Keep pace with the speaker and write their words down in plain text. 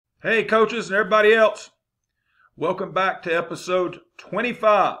Hey, coaches and everybody else. Welcome back to episode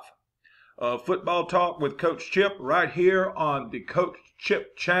 25 of Football Talk with Coach Chip right here on the Coach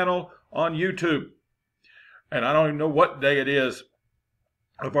Chip channel on YouTube. And I don't even know what day it is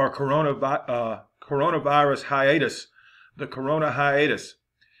of our coronavirus hiatus, the corona hiatus.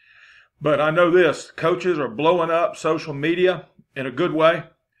 But I know this, coaches are blowing up social media in a good way,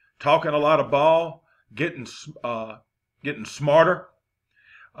 talking a lot of ball, getting smarter.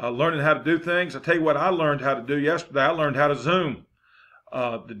 Learning how to do things. I'll tell you what I learned how to do yesterday. I learned how to Zoom.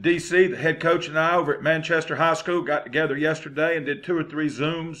 The DC, the head coach, and I over at Manchester High School got together yesterday and did 2 or 3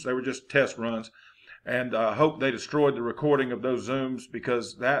 Zooms. They were just test runs. And I hope they destroyed the recording of those Zooms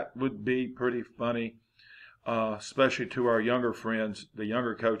because that would be pretty funny, especially to our younger friends, the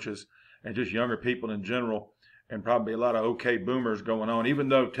younger coaches, and just younger people in general, and probably a lot of okay boomers going on, even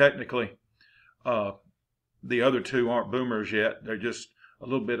though technically the other two aren't boomers yet. They're just a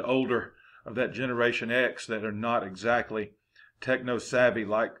little bit older of that Generation X that are not exactly techno-savvy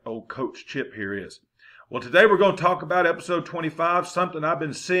like old Coach Chip here is. Well, today we're going to talk about episode 25, something I've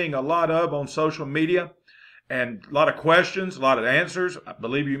been seeing a lot of on social media, and a lot of questions, a lot of answers. I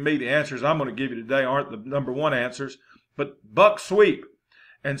believe you me, the answers I'm going to give you today aren't the number one answers, but buck sweep.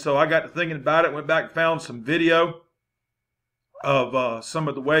 And so I got to thinking about it, went back and found some video of some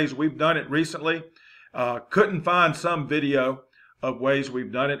of the ways we've done it recently. Couldn't find some video of ways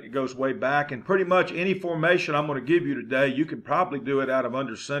we've done it. It goes way back, and pretty much any formation I'm going to give you today, you can probably do it out of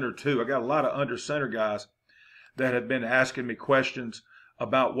under center too. I got a lot of under center guys that have been asking me questions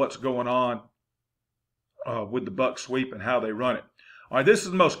about what's going on with the buck sweep and how they run it. All right, this is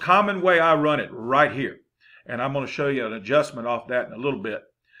the most common way I run it right here, and I'm going to show you an adjustment off that in a little bit.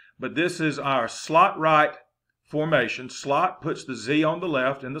 But this is our slot right formation. Slot puts the Z on the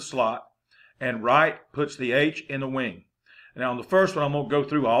left in the slot, and right puts the H in the wing. Now, on the first one, I'm going to go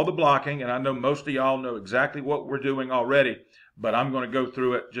through all the blocking, and I know most of y'all know exactly what we're doing already, but I'm going to go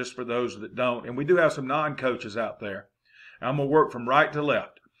through it just for those that don't. And we do have some non-coaches out there. I'm going to work from right to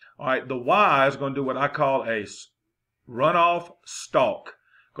left. All right, the Y is going to do what I call a run-off stalk.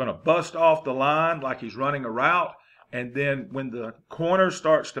 Going to bust off the line like he's running a route, and then when the corner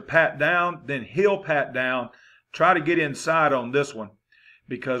starts to pat down, then he'll pat down. Try to get inside on this one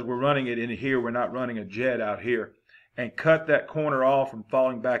because we're running it in here. We're not running a jet out here. And cut that corner off from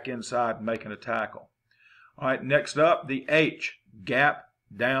falling back inside and making a tackle. All right, next up, the H, gap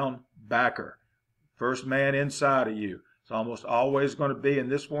down backer. First man inside of you. It's almost always going to be in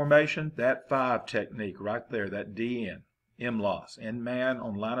this formation, that 5 technique right there, that DN, M-loss, end man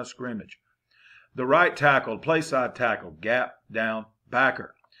on line of scrimmage. The right tackle, play side tackle, gap down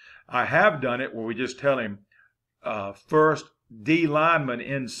backer. I have done it where we just tell him first D lineman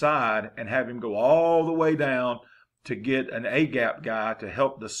inside and have him go all the way down to get an A-gap guy to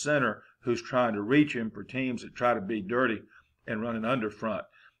help the center who's trying to reach him for teams that try to be dirty and run an under front.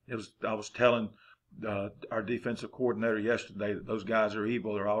 I was telling our defensive coordinator yesterday that those guys are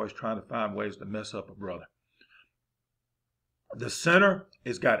evil. They're always trying to find ways to mess up a brother. The center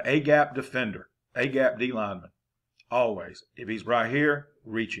has got A-gap defender, A-gap D lineman, always. If he's right here,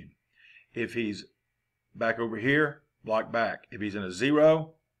 reach him. If he's back over here, block back. If he's in a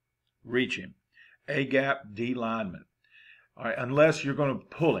 0, reach him. A-gap D lineman. All right, unless you're going to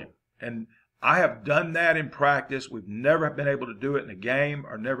pull him. And I have done that in practice. We've never been able to do it in a game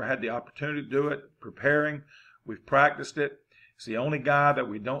or never had the opportunity to do it. Preparing, we've practiced it. It's the only guy that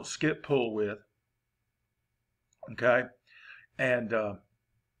we don't skip pull with. Okay? And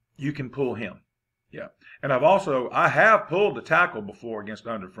you can pull him. Yeah. And I have pulled the tackle before against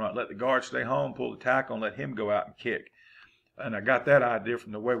under front. Let the guard stay home, pull the tackle, and let him go out and kick. And I got that idea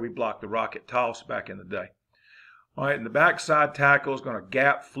from the way we blocked the rocket toss back in the day. All right, and the backside tackle is going to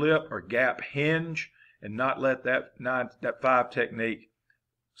gap flip or gap hinge and not let that 5 technique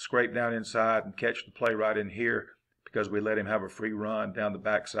scrape down inside and catch the play right in here because we let him have a free run down the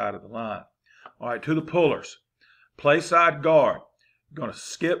backside of the line. All right, to the pullers. Play side guard. Going to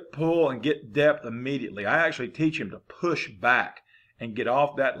skip, pull, and get depth immediately. I actually teach him to push back and get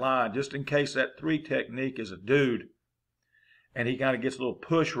off that line just in case that 3 technique is a dude. And he kind of gets a little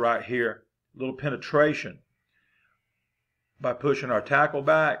push right here, a little penetration. By pushing our tackle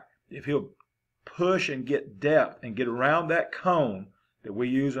back, if he'll push and get depth and get around that cone that we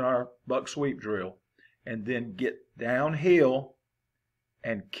use in our buck sweep drill, and then get downhill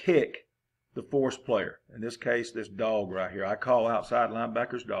and kick the force player. In this case, this dog right here. I call outside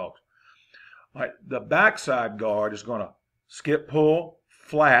linebackers dogs. All right, the backside guard is going to skip, pull,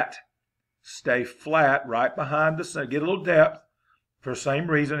 flat, stay flat right behind the center, get a little depth for the same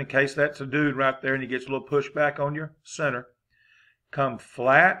reason in case that's a dude right there and he gets a little pushback on your center. Come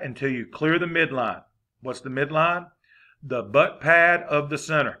flat until you clear the midline. What's the midline? The butt pad of the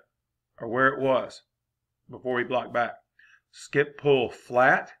center, or where it was before we block back. Skip pull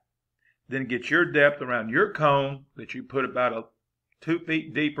flat, then get your depth around your cone that you put about 2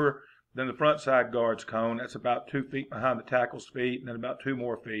 feet deeper than the front side guard's cone. That's about 2 feet behind the tackle's feet, and then about 2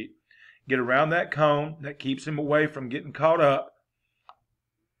 more feet. Get around that cone. That keeps him away from getting caught up.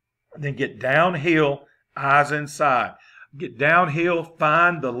 Then get downhill, eyes inside. Get downhill,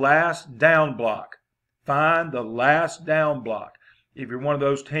 find the last down block. Find the last down block. If you're one of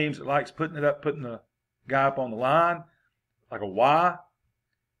those teams that likes putting the guy up on the line, like a Y,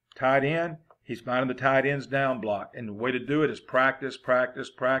 tight end, he's finding the tight end's down block. And the way to do it is practice, practice,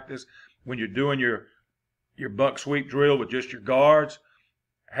 practice. When you're doing your buck sweep drill with just your guards,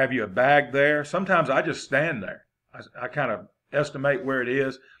 have you a bag there? Sometimes I just stand there. I kind of estimate where it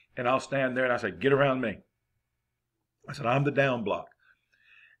is, and I'll stand there and I say, get around me. I said, I'm the down block.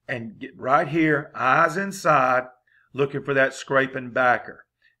 And get right here, eyes inside, looking for that scraping backer.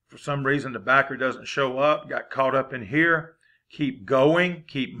 For some reason, the backer doesn't show up, got caught up in here. Keep going,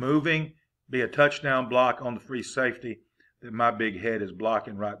 keep moving, be a touchdown block on the free safety that my big head is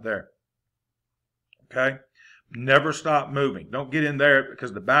blocking right there. Okay? Never stop moving. Don't get in there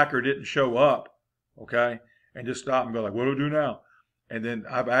because the backer didn't show up, okay? And just stop and go like, what do I do now? And then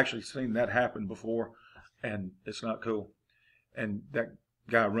I've actually seen that happen before, and it's not cool. And that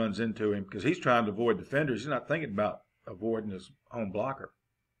guy runs into him because he's trying to avoid defenders. He's not thinking about avoiding his own blocker.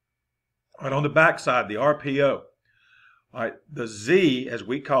 All right, on the backside, the RPO. All right, the Z, as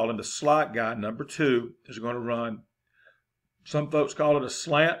we call him, the slot guy, number 2, is going to run. Some folks call it a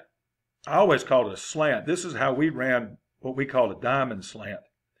slant. I always call it a slant. This is how we ran what we call a diamond slant.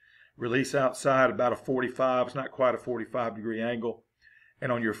 Release outside about a 45. It's not quite a 45-degree angle.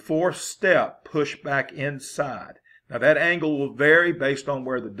 And on your 4th step, push back inside. Now, that angle will vary based on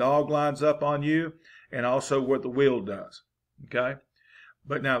where the dog lines up on you and also what the wheel does, okay?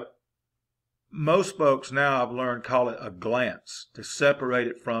 But now, most folks now I've learned call it a glance to separate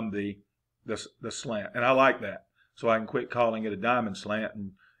it from the slant. And I like that. So I can quit calling it a diamond slant.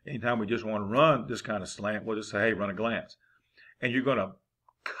 And anytime we just want to run this kind of slant, we'll just say, hey, run a glance. And you're going to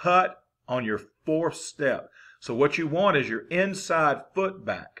cut on your 4th step. So what you want is your inside foot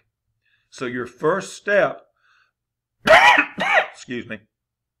back. So your first step, excuse me,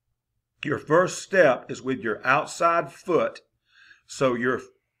 your first step is with your outside foot. So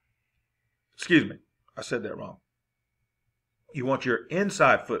excuse me, I said that wrong. You want your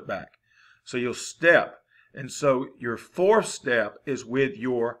inside foot back. So you'll step. And so your 4th step is with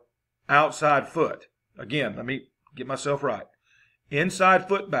your outside foot. Again, let me get myself right. Inside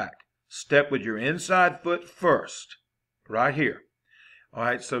foot back. Step with your inside foot first, right here. All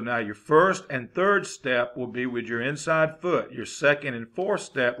right, so now your 1st and 3rd step will be with your inside foot. Your 2nd and 4th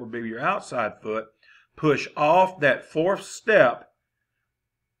step will be with your outside foot. Push off that 4th step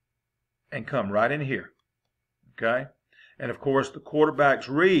and come right in here, okay? And, of course, the quarterback's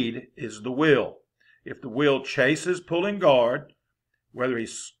read is the wheel. If the wheel chases pulling guard, whether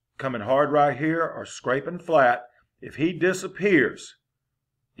he's coming hard right here or scraping flat, if he disappears,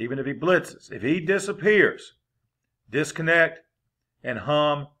 even if he blitzes, if he disappears, disconnect and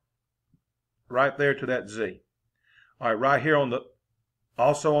hum right there to that Z. All right, right here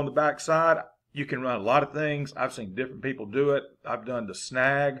also on the back side, you can run a lot of things. I've seen different people do it. I've done the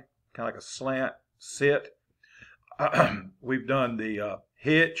snag, kind of like a slant sit. We've done the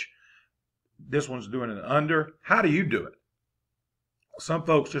hitch. This one's doing an under. How do you do it? Some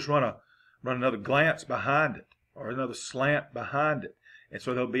folks just run another glance behind it or another slant behind it. And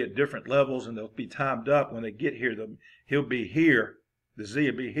so they'll be at different levels and they'll be timed up. When they get here, he'll be here, the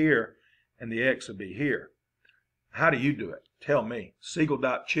Z will be here, and the X will be here. How do you do it? Tell me.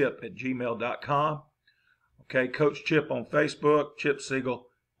 Siegel.chip@gmail.com. Okay, Coach Chip on Facebook, Chip Siegel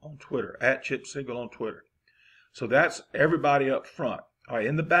on Twitter, @ChipSiegel on Twitter. So that's everybody up front. All right,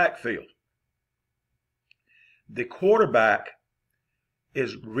 in the backfield, the quarterback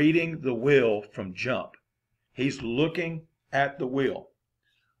is reading the wheel from jump. He's looking at the wheel.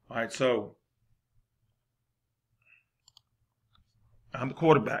 All right, so I'm the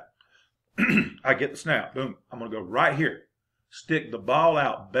quarterback. I get the snap. Boom. I'm going to go right here. Stick the ball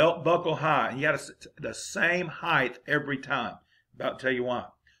out, belt buckle high. And you got to the same height every time. About to tell you why.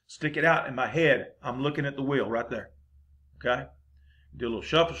 Stick it out in my head. I'm looking at the wheel right there. Okay? Do a little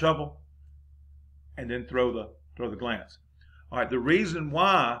shuffle, shuffle, and then throw the glance. All right, the reason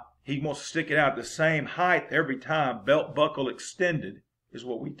why he wants to stick it out the same height every time, belt buckle extended, is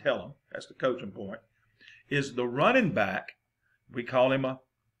what we tell him. That's the coaching point. Is the running back, we call him a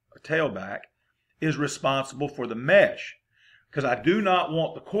tailback, is responsible for the mesh. because I do not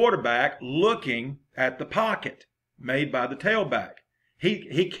want the quarterback looking at the pocket made by the tailback.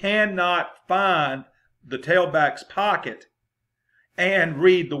 He cannot find the tailback's pocket and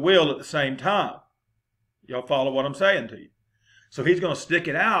read the wheel at the same time. Y'all follow what I'm saying to you? So he's going to stick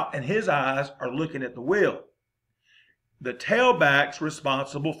it out, and his eyes are looking at the wheel. The tailback's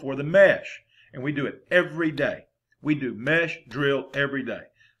responsible for the mesh, and we do it every day. We do mesh drill every day.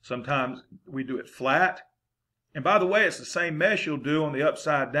 Sometimes we do it flat. And by the way, it's the same mesh you'll do on the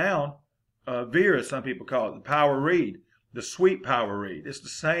upside down veer, as some people call it, the power read, the sweep power read. It's the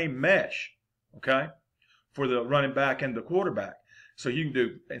same mesh, okay, for the running back and the quarterback. So you can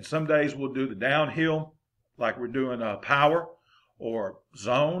do, and some days we'll do the downhill, like we're doing power or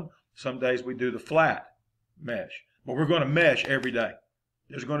zone. Some days we do the flat mesh. But we're going to mesh every day.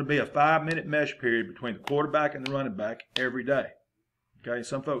 There's going to be a 5-minute mesh period between the quarterback and the running back every day. Okay,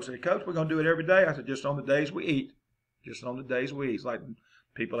 some folks say, Coach, we're going to do it every day. I said, just on the days we eat. Just on the days we eat. It's like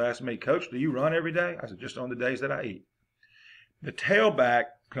people ask me, Coach, do you run every day? I said, just on the days that I eat. The tailback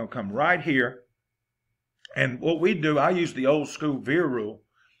is going to come right here. And what we do, I use the old school veer rule.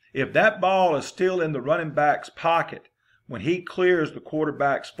 If that ball is still in the running back's pocket when he clears the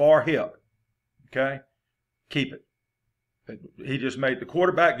quarterback's far hip, okay, keep it. The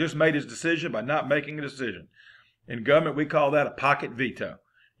quarterback just made his decision by not making a decision. In government, we call that a pocket veto.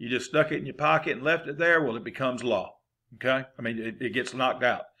 You just stuck it in your pocket and left it there, well, it becomes law. Okay? I mean, it gets knocked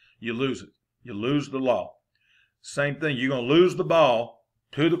out. You lose it. You lose the law. Same thing, you're going to lose the ball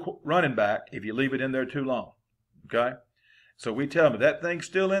to the running back if you leave it in there too long. Okay? So we tell them, if that thing's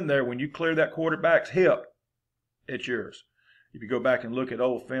still in there, when you clear that quarterback's hip, it's yours. If you go back and look at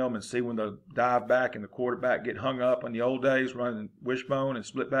old film and see when the dive back and the quarterback get hung up in the old days running wishbone and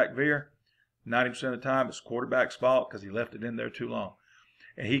split back veer, 90% of the time it's the quarterback's fault because he left it in there too long.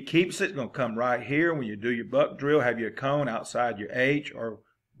 And he keeps it. It's going to come right here when you do your buck drill. Have your cone outside your H or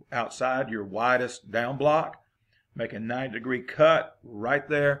outside your widest down block. Make a 90-degree cut right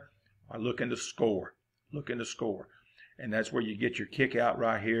there. Or looking to score. Looking to score. And that's where you get your kick out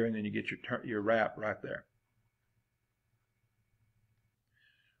right here, and then you get your wrap right there.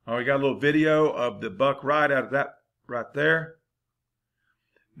 All right, we got a little video of the buck ride out of that right there.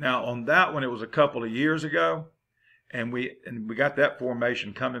 Now on that one, it was a couple of years ago, and we got that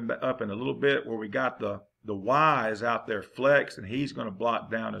formation coming up in a little bit where we got the Y is out there flexed, and he's going to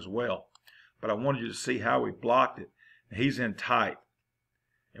block down as well. But I wanted you to see how we blocked it. He's in tight,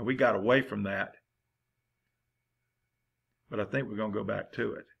 and we got away from that. But I think we're going to go back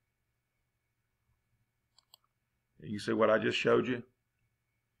to it. You see what I just showed you?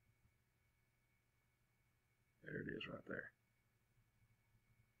 There it is right there.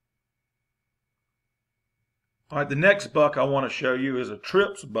 All right, the next buck I want to show you is a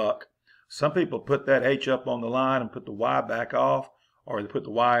trips buck. Some people put that H up on the line and put the Y back off, or they put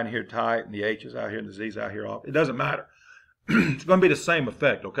the Y in here tight and the H is out here and the Z is out here off. It doesn't matter. It's going to be the same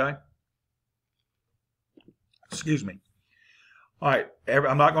effect, okay? Excuse me. All right,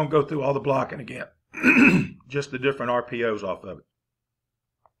 I'm not going to go through all the blocking again. Just the different RPOs off of it.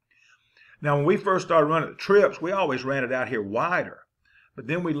 Now, when we first started running the trips, we always ran it out here wider. But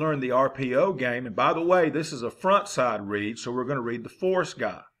then we learned the RPO game. And by the way, this is a front side read, so we're going to read the force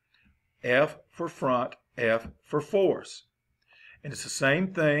guy. F for front, F for force. And it's the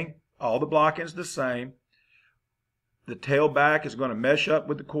same thing. All the blocking's the same. The tailback is going to mesh up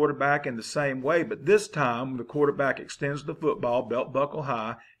with the quarterback in the same way. But this time, when the quarterback extends the football, belt buckle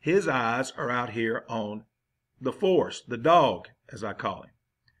high, his eyes are out here on the force, the dog, as I call him.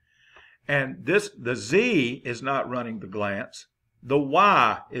 And the Z is not running the glance. The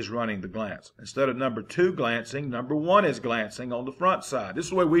Y is running the glance. Instead of number 2 glancing, number 1 is glancing on the front side. This is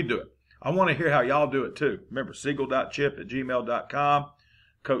the way we do it. I want to hear how y'all do it too. Remember, siegel.chip@gmail.com,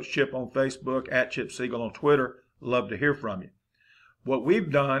 Coach Chip on Facebook, @ChipSiegel on Twitter. Love to hear from you. What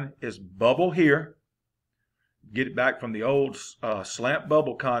we've done is bubble here, get it back from the old slant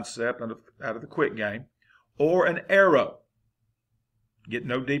bubble concept out of the quick game, or an arrow. Get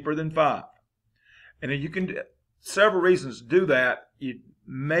no deeper than 5. And then you can, several reasons to do that. You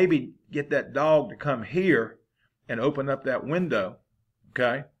maybe get that dog to come here and open up that window,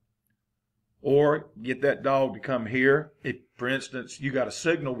 okay? Or get that dog to come here. If, for instance, you got a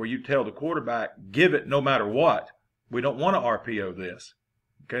signal where you tell the quarterback, give it no matter what. We don't want to RPO this.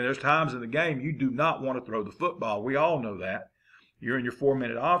 Okay, there's times in the game you do not want to throw the football. We all know that. You're in your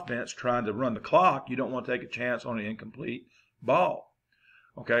 4-minute offense trying to run the clock. You don't want to take a chance on an incomplete ball.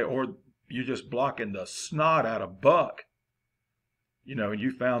 Okay, or you're just blocking the snot out of buck. You know, and you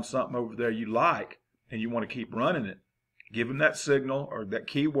found something over there you like, and you want to keep running it. Give him that signal or that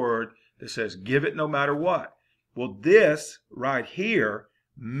key word that says give it no matter what. Well, this right here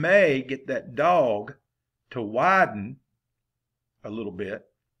may get that dog to widen a little bit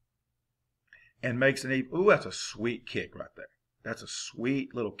and makes an even. Ooh, that's a sweet kick right there. That's a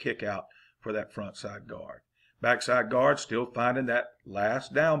sweet little kick out for that front side guard. Backside guard still finding that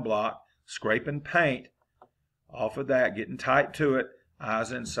last down block, scraping paint off of that, getting tight to it,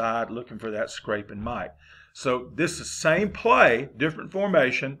 eyes inside, looking for that scraping mic. So this is the same play, different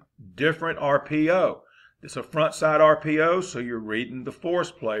formation, different RPO. It's a front side RPO, so you're reading the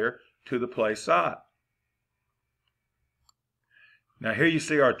force player to the play side. Now here you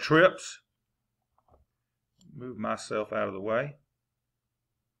see our trips. Move myself out of the way.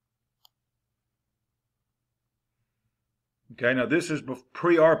 Okay, now this is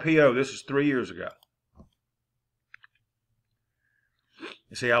pre-RPO. This is 3 years ago.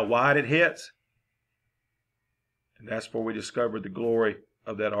 You see how wide it hits? And that's where we discovered the glory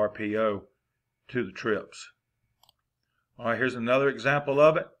of that RPO to the trips. All right, here's another example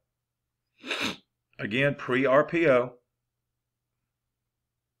of it. Again, pre-RPO.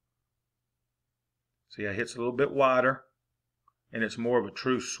 See, it hits a little bit wider, and it's more of a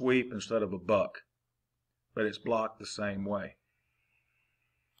true sweep instead of a buck, but it's blocked the same way.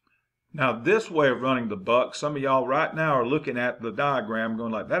 Now, this way of running the buck, some of y'all right now are looking at the diagram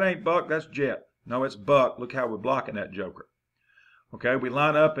going like, that ain't buck, that's jet. No, it's buck. Look how we're blocking that joker. Okay, we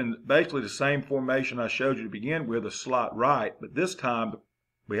line up in basically the same formation I showed you to begin with, a slot right, but this time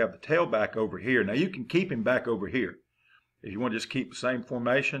we have the tailback over here. Now, you can keep him back over here. If you want to just keep the same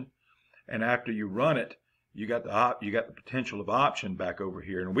formation, and after you run it, you got the potential of option back over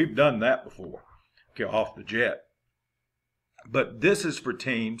here. And we've done that before, okay, off the jet. But this is for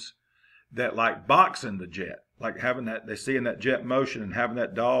teams that like boxing the jet, like having that, they see in that jet motion and having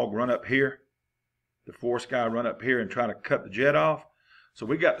that dog run up here, the force guy run up here and trying to cut the jet off. So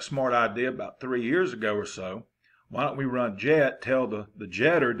we got the smart idea about 3 years ago or so. Why don't we run jet, tell the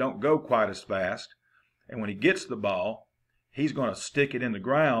jetter don't go quite as fast. And when he gets the ball, he's going to stick it in the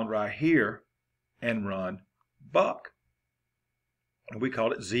ground right here and run buck. And we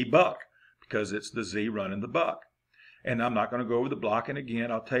call it Z buck because it's the Z running the buck. And I'm not going to go over the blocking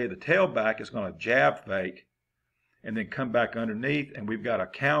again. I'll tell you the tailback is going to jab fake and then come back underneath. And we've got a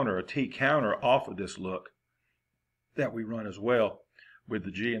counter, a T counter off of this look that we run as well with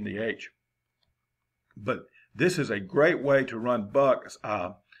the G and the H. But this is a great way to run buck.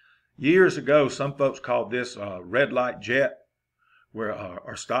 Years ago, some folks called this red light jet, where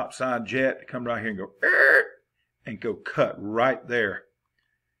our stop sign jet, come right here and go cut right there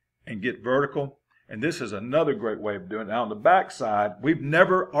and get vertical. And this is another great way of doing it. Now on the back side, we've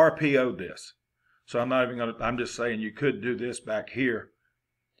never RPO'd this. So I'm not even going to, I'm just saying you could do this back here,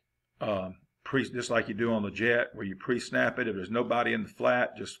 just like you do on the jet, where you pre-snap it. If there's nobody in the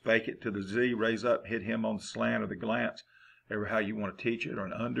flat, just fake it to the Z, raise up, hit him on the slant or the glance, ever how you want to teach it, or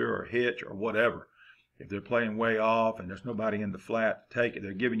an under or hitch or whatever. If they're playing way off and there's nobody in the flat to take it,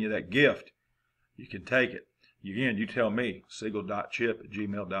 they're giving you that gift, you can take it. Again, you tell me,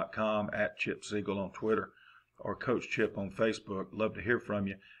 siegel.chip@gmail.com, @ChipSiegel on Twitter, or Coach Chip on Facebook. Love to hear from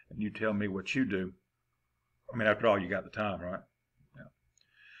you, and you tell me what you do. I mean, after all, you got the time, right? Yeah.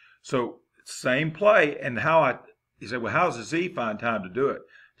 So, same play, and you say, well, how does the Z find time to do it?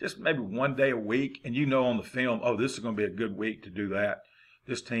 Just maybe one day a week, and you know on the film, oh, this is going to be a good week to do that.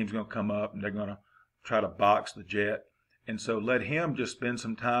 This team's going to come up, and they're going to try to box the jet. And so let him just spend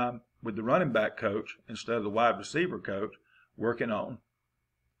some time with the running back coach instead of the wide receiver coach working on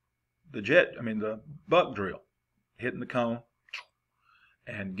the buck drill, hitting the cone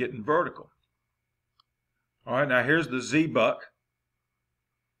and getting vertical. All right, now here's the Z buck.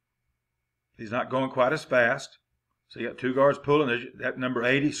 He's not going quite as fast. So you got two guards pulling. There's that number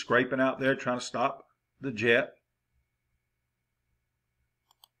 80 scraping out there trying to stop the jet.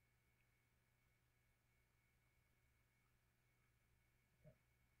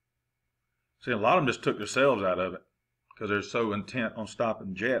 See, a lot of them just took themselves out of it because they're so intent on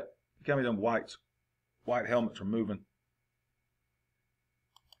stopping jet. Look how many of them white helmets are moving.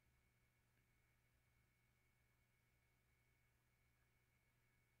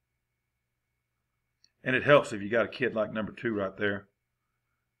 And it helps if you got a kid like number 2 right there,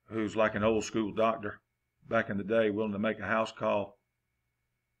 who's like an old school doctor back in the day, willing to make a house call.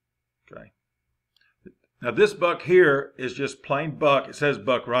 Okay. Now this buck here is just plain buck. It says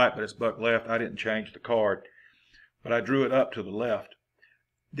buck right, but it's buck left. I didn't change the card, but I drew it up to the left.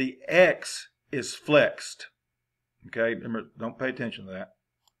 The X is flexed. Okay, remember, don't pay attention to that.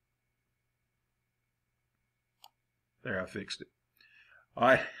 There, I fixed it. All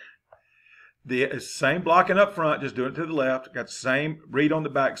right. The same blocking up front, just doing it to the left. Got the same read on the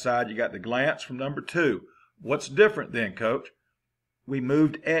backside. You got the glance from number 2. What's different then, Coach? We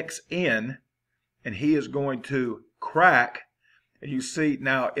moved X in, and he is going to crack. And you see,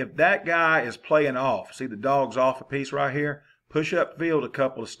 now, if that guy is playing off, see the dog's off a piece right here, push up field a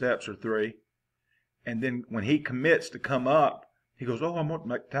couple of steps or 3, and then when he commits to come up, he goes, oh, I'm going to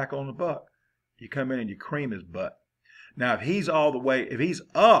make a tackle on the buck. You come in and you cream his butt. Now, if he's all the way, if he's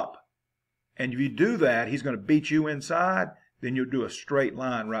up, and if you do that, he's going to beat you inside, then you'll do a straight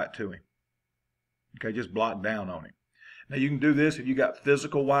line right to him. Okay, just block down on him. Now, you can do this if you got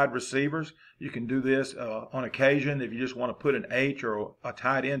physical wide receivers. You can do this on occasion if you just want to put an H or a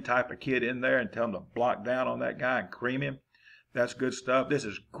tight end type of kid in there and tell him to block down on that guy and cream him. That's good stuff. This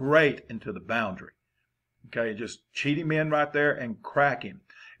is great into the boundary. Okay, just cheat him in right there and crack him.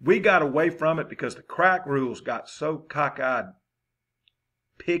 We got away from it because the crack rules got so cockeyed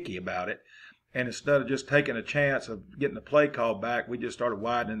picky about it. And instead of just taking a chance of getting the play call back, we just started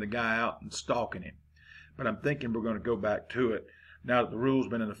widening the guy out and stalking him. But I'm thinking we're going to go back to it now that the rule's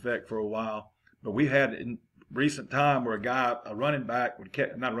been in effect for a while. But we had in recent time where a running back would catch,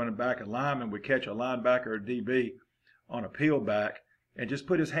 not a running back, a lineman would catch a linebacker or DB on a peel back and just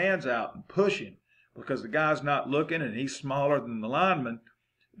put his hands out and push him because the guy's not looking and he's smaller than the lineman.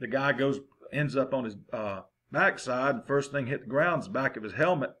 The guy ends up on his backside, and first thing hit the ground is the back of his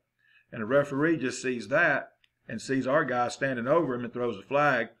helmet. And the referee just sees that and sees our guy standing over him and throws a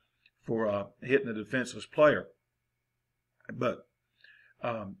flag for hitting the defenseless player. But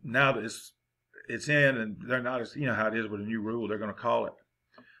now that it's in and they're not, as you know how it is with a new rule, they're going to call it.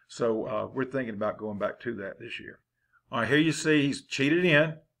 So we're thinking about going back to that this year. All right, here you see he's cheated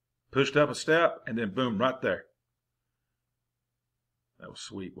in, pushed up a step, and then boom, right there. That was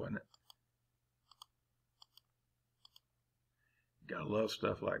sweet, wasn't it? You gotta love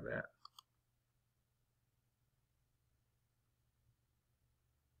stuff like that.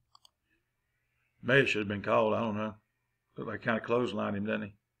 Maybe it should have been called. I don't know. Looked like kind of clotheslined him, didn't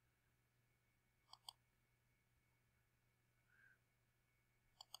he?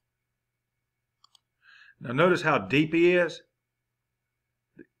 Now notice how deep he is.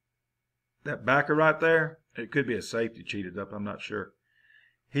 That backer right there, it could be a safety cheated up, I'm not sure.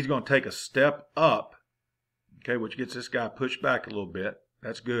 He's going to take a step up, okay, which gets this guy pushed back a little bit.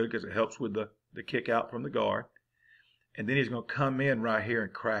 That's good because it helps with the kick out from the guard. And then he's going to come in right here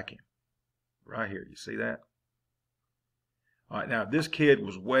and crack him. Right here, you see that? All right, now if this kid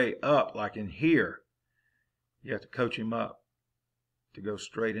was way up, like in here, you have to coach him up to go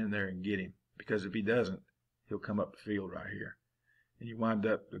straight in there and get him. Because if he doesn't, he'll come up the field right here. And you wind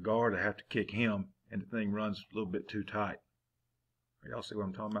up the guard to have to kick him, and the thing runs a little bit too tight. Y'all see what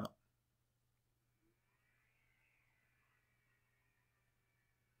I'm talking about?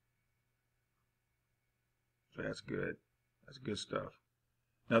 So that's good. That's good stuff.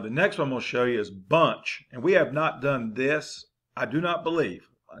 Now the next one I'm going to show you is bunch. And we have not done this, I do not believe.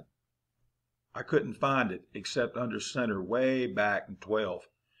 I couldn't find it except under center way back in 12,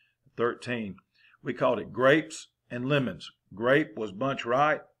 13. We called it grapes and lemons. Grape was bunch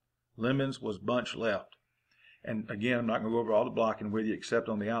right, lemons was bunch left. And again, I'm not going to go over all the blocking with you except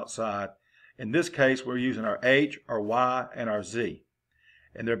on the outside. In this case, we're using our H, our Y, and our Z.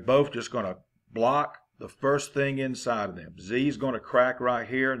 And they're both just going to block the first thing inside of them. Z is going to crack right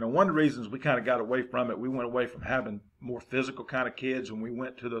here. Now, one of the reasons we kind of got away from it, we went away from having more physical kind of kids when we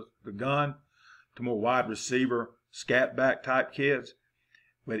went to the gun, to more wide receiver, scat back type kids.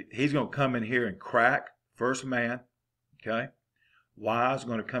 But he's going to come in here and crack, first man, okay? Y is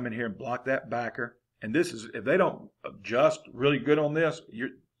going to come in here and block that backer. And this is, if they don't adjust really good on this,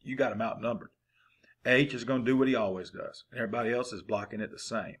 you got them outnumbered. H is going to do what he always does. Everybody else is blocking it the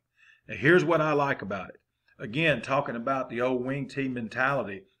same. Now, here's what I like about it. Again, talking about the old wing team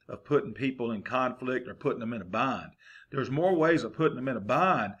mentality of putting people in conflict or putting them in a bind. There's more ways of putting them in a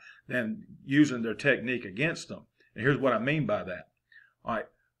bind than using their technique against them. And here's what I mean by that. All right,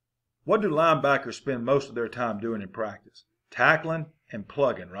 what do linebackers spend most of their time doing in practice? Tackling and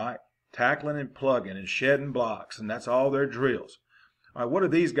plugging, right? Tackling and plugging and shedding blocks, and that's all their drills. All right, what do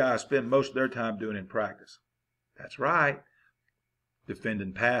these guys spend most of their time doing in practice? That's right,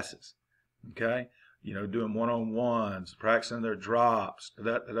 defending passes, okay? You know, doing one-on-ones, practicing their drops,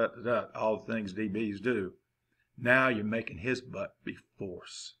 all the things DBs do. Now you're making his butt be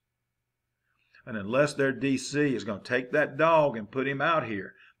force. And unless their DC is going to take that dog and put him out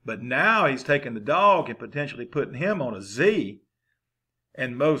here, but now he's taking the dog and potentially putting him on a Z,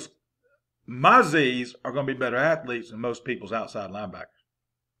 and my Z's are going to be better athletes than most people's outside linebackers.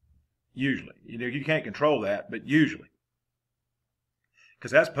 Usually. You know, you can't control that, but usually.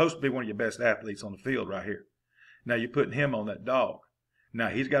 Because that's supposed to be one of your best athletes on the field right here. Now you're putting him on that dog. Now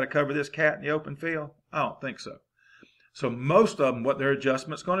he's got to cover this cat in the open field. I don't think so. So most of them, what their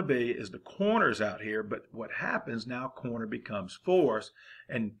adjustment's going to be is the corners out here. But what happens now, corner becomes force.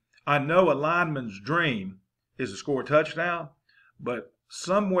 And I know a lineman's dream is to score a touchdown, but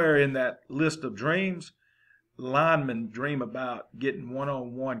somewhere in that list of dreams, linemen dream about getting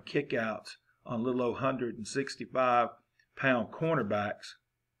one-on-one kickouts on little 165-pound cornerbacks.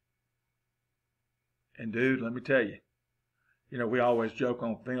 And dude, let me tell you, we always joke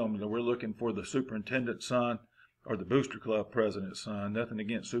on film that we're looking for the superintendent's son or the booster club president's son. Nothing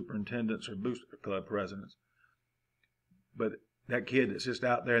against superintendents or booster club presidents. But that kid that's just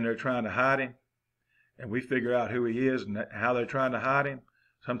out there and they're trying to hide him, and we figure out who he is and how they're trying to hide him,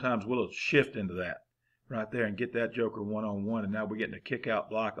 sometimes we'll shift into that right there and get that joker one-on-one, and now we're getting a kick-out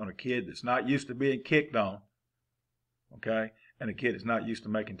block on a kid that's not used to being kicked on, okay, and a kid that's not used to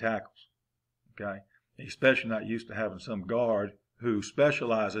making tackles, okay, and especially not used to having some guard who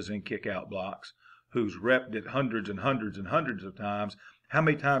specializes in kick-out blocks, who's repped it hundreds and hundreds and hundreds of times. How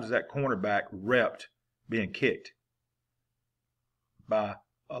many times has that cornerback repped being kicked by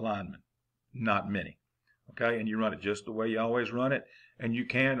a lineman? Not many. Okay, and you run it just the way you always run it. And you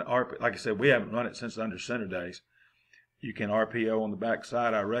can, like I said, we haven't run it since the under center days. You can RPO on the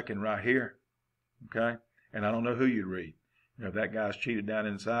backside, I reckon, right here. Okay, and I don't know who you'd read. If that guy's cheated down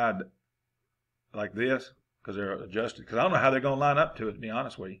inside like this, because they're adjusted. Because I don't know how they're going to line up to it, to be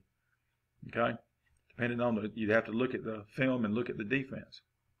honest with you. Okay, depending on you'd have to look at the film and look at the defense.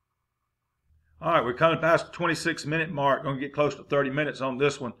 All right, we're coming past the 26-minute mark. Going to get close to 30 minutes on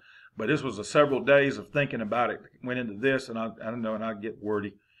this one. But this was several days of thinking about it. Went into this, and I don't know, and I get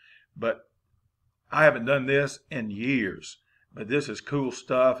wordy. But I haven't done this in years. But this is cool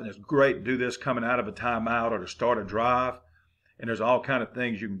stuff, and it's great to do this coming out of a timeout or to start a drive. And there's all kind of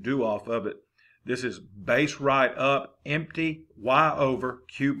things you can do off of it. This is base right up, empty, Y over,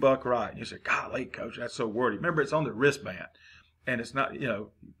 Q buck right. And you say, golly, coach, that's so wordy. Remember, it's on the wristband. And it's not, the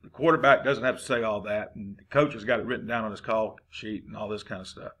quarterback doesn't have to say all that. And the coach has got it written down on his call sheet and all this kind of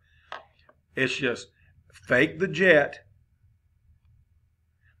stuff. It's just fake the jet,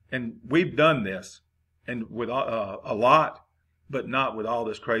 and we've done this, and with a lot, but not with all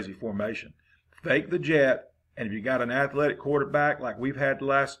this crazy formation. Fake the jet, and if you got an athletic quarterback like we've had the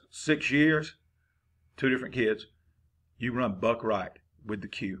last 6 years, 2 different kids, you run buck right with the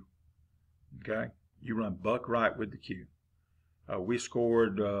Q. Okay, you run buck right with the Q. We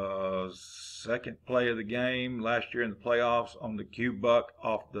scored second play of the game last year in the playoffs on the Q buck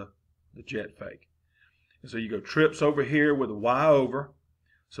off the jet fake. And so you go trips over here with a Y over.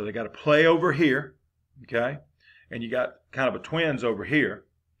 So they got a play over here, okay? And you got kind of a twins over here.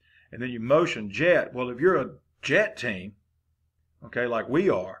 And then you motion jet. Well, if you're a jet team, okay, like we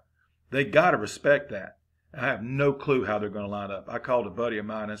are, they got to respect that. I have no clue how they're going to line up. I called a buddy of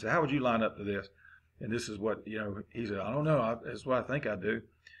mine and said, how would you line up to this? And this is what, he said, I don't know. That's what I think I do.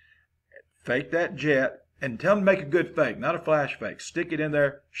 Fake that jet. And tell them to make a good fake, not a flash fake. Stick it in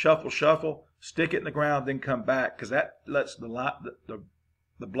there, shuffle, shuffle, stick it in the ground, then come back, because that lets the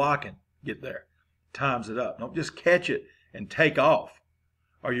blocking get there, times it up. Don't just catch it and take off,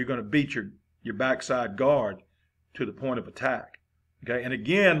 or you're going to beat your backside guard to the point of attack. Okay, and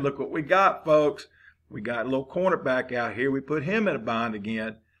again, look what we got, folks. We got a little cornerback out here. We put him in a bind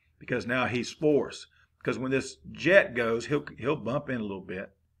again because now he's forced. Because when this jet goes, he'll bump in a little bit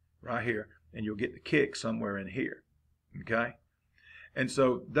right here. And you'll get the kick somewhere in here, okay? And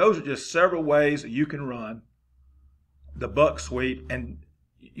so those are just several ways that you can run the buck sweep, and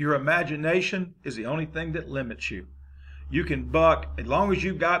your imagination is the only thing that limits you. You can buck, as long as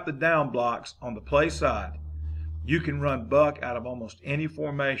you've got the down blocks on the play side, you can run buck out of almost any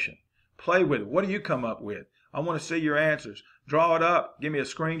formation. Play with it. What do you come up with? I want to see your answers. Draw it up, give me a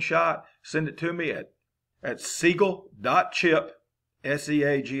screenshot, send it to me at siegel.chip,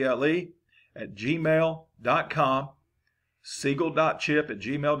 SEAGLE, at gmail.com,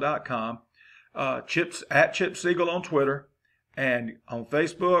 siegel.chip@gmail.com, Chips at Chip Siegel on Twitter, and on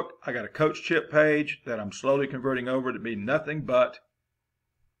Facebook I got a Coach Chip page that I'm slowly converting over to be nothing but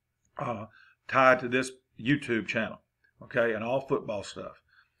tied to this YouTube channel, okay, and all football stuff.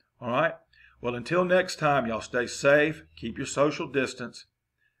 All right, well, until next time, y'all stay safe, keep your social distance,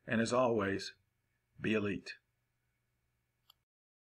 and as always, be elite.